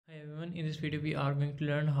everyone, in this video we are going to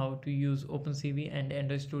learn how to use Opencv and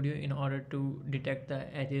Android Studio in order to detect the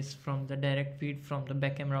edges from the direct feed from the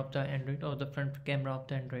back camera of the Android or the front camera of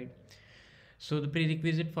the Android. So the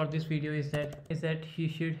prerequisite for this video is that you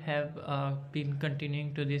should have been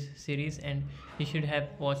continuing to this series, and you should have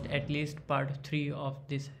watched at least part 3 of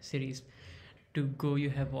this series. To go you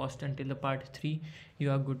have watched until the part 3,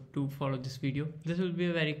 you are good to follow this video. This will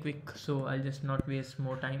be very quick, so I'll just not waste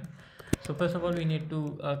more time. So first of all, we need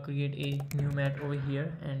to create a new mat over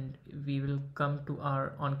here, and we will come to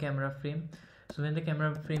our on camera frame. So when the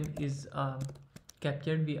camera frame is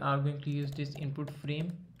captured, we are going to use this input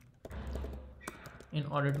frame in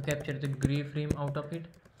order to capture the gray frame out of it.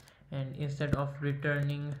 And instead of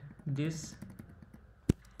returning this,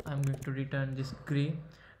 I'm going to return this gray.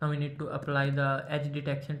 Now we need to apply the edge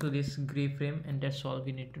detection to this gray frame, and that's all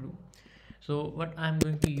we need to do. So what I'm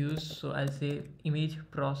going to use, so I'll say image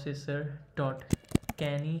processor dot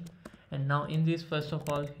canny, and now in this, first of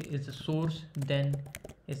all is the source, then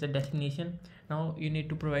is the destination. Now you need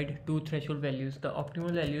to provide two threshold values. The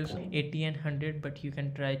optimal values 80 and 100, but you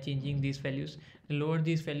can try changing these values. The lower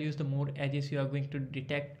these values, the more edges you are going to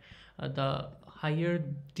detect. The higher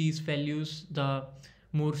these values, the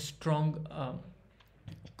more strong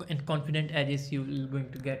and confident edges you will going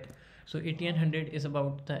to get. So 80 and 100 is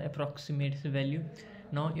about the approximate value.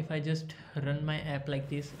 Now if I just run my app like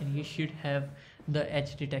this, and you should have the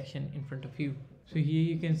edge detection in front of you. So here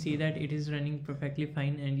you can see that it is running perfectly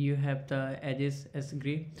fine, and you have the edges as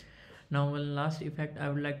gray. Now one last effect I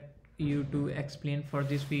would like you to explain for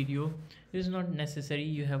this video. It is not necessary,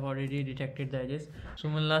 you have already detected the edges. So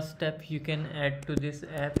one last step you can add to this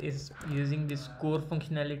app is using this core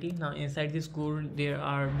functionality. Now inside this core there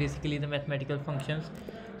are basically the mathematical functions,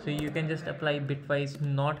 so you can just apply bitwise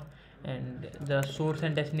not, and the source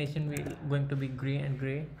and destination will going to be gray and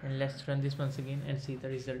gray. And let's run this once again and see the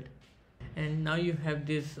result. And now you have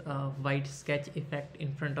this white sketch effect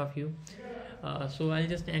in front of you. So I'll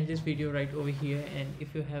just end this video right over here, and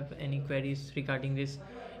if you have any queries regarding this,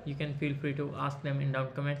 you can feel free to ask them in down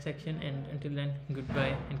comment section. And until then,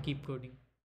 goodbye and keep coding.